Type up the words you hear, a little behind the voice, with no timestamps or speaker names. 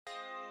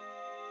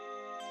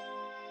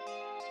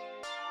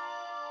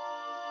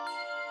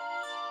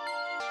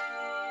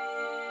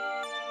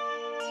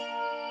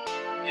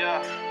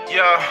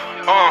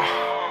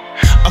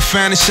I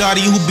found a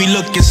shawty who be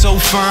looking so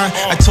fine.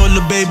 I told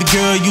her, baby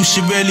girl, you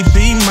should really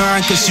be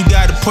mine, cause you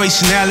got a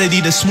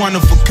personality that's one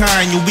of a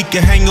kind. Yeah, we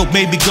can hang out,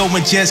 baby, go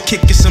and just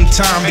kick it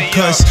sometime,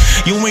 because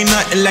you ain't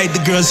nothing like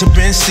the girls I've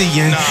been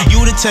seeing. You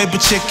the type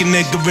of chick a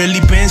nigga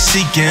really been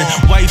seeking.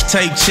 Wife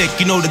type chick,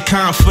 you know, the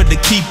kind for the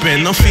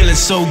keeping. I'm feeling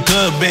so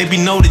good, baby,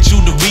 know that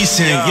you the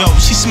reason. Yo,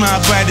 she smile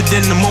brighter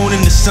than the moon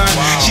and the sun.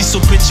 She's so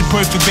picture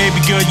perfect,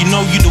 baby girl, you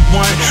know you the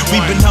one.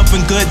 We've been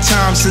having good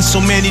times and so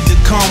many to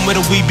come.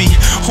 Whether we be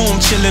home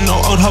chilling or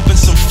out having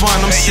some fun,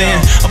 I'm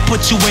saying I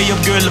put you way up,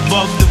 girl,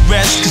 above the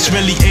rest, cause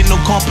really ain't no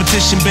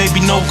competition,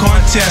 baby, no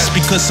contest.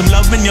 Because I'm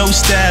loving your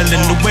style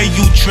and the way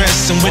you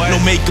dress, and with no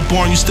makeup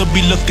on, you still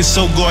be looking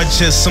so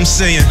gorgeous. I'm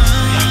saying,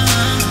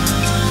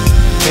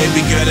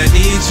 baby girl, I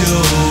need you,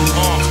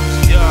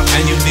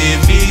 and you need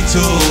me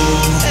too.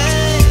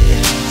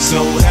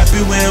 So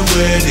happy when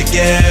we're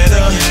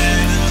together,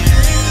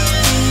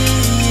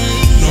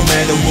 no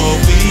matter what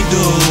we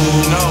do,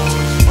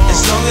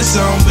 as long as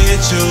I'm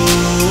with you.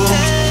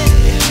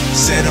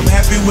 Said I'm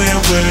happy when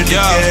we're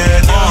together.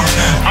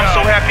 I'm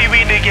so happy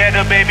we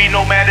together, baby,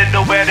 no matter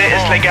the weather.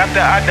 It's like after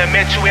I done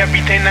met you,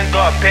 everything done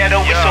got better.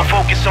 We so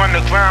focused on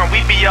the ground,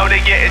 we be out there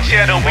getting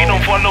cheddar. We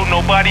don't follow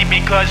nobody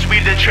because we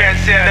the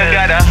trendsetter.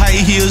 Got a high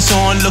heels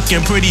on,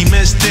 looking pretty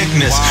Miss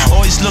Thickness.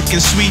 Always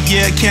looking sweet,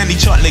 yeah, candy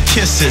chocolate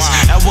kisses.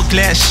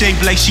 Hourglass shape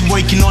like she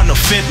working on the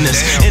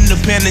fitness.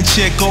 Independent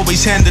chick,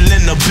 always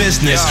handling the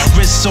business.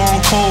 Wrists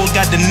on cold,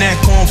 got the neck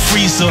on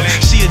freezer.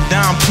 She a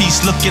dime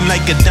piece, looking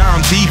like a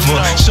dime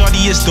diva.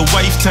 Shorty is the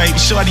wife type,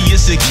 shorty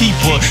is a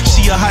keeper.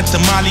 She a hot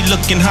tamale,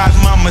 looking hot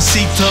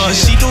mamacita.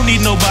 She don't need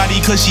nobody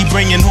cause she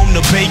bringing home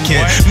the bacon.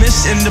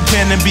 Miss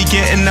Independent be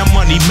getting that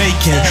money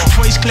making.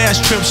 First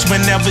class trips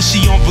whenever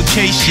she on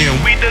vacation.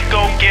 We the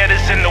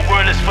go-getters and the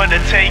world is for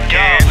the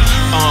taking.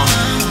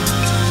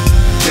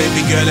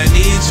 Baby girl, I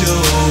need you,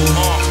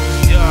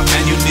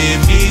 and you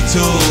need me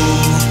too.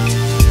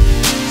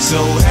 So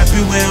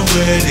happy when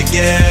we're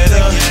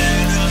together,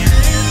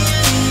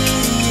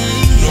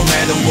 no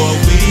matter what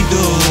we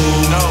do,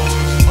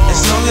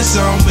 as long as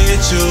I'm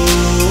with you.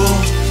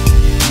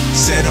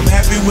 Said I'm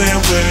happy when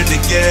we're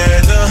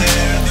together.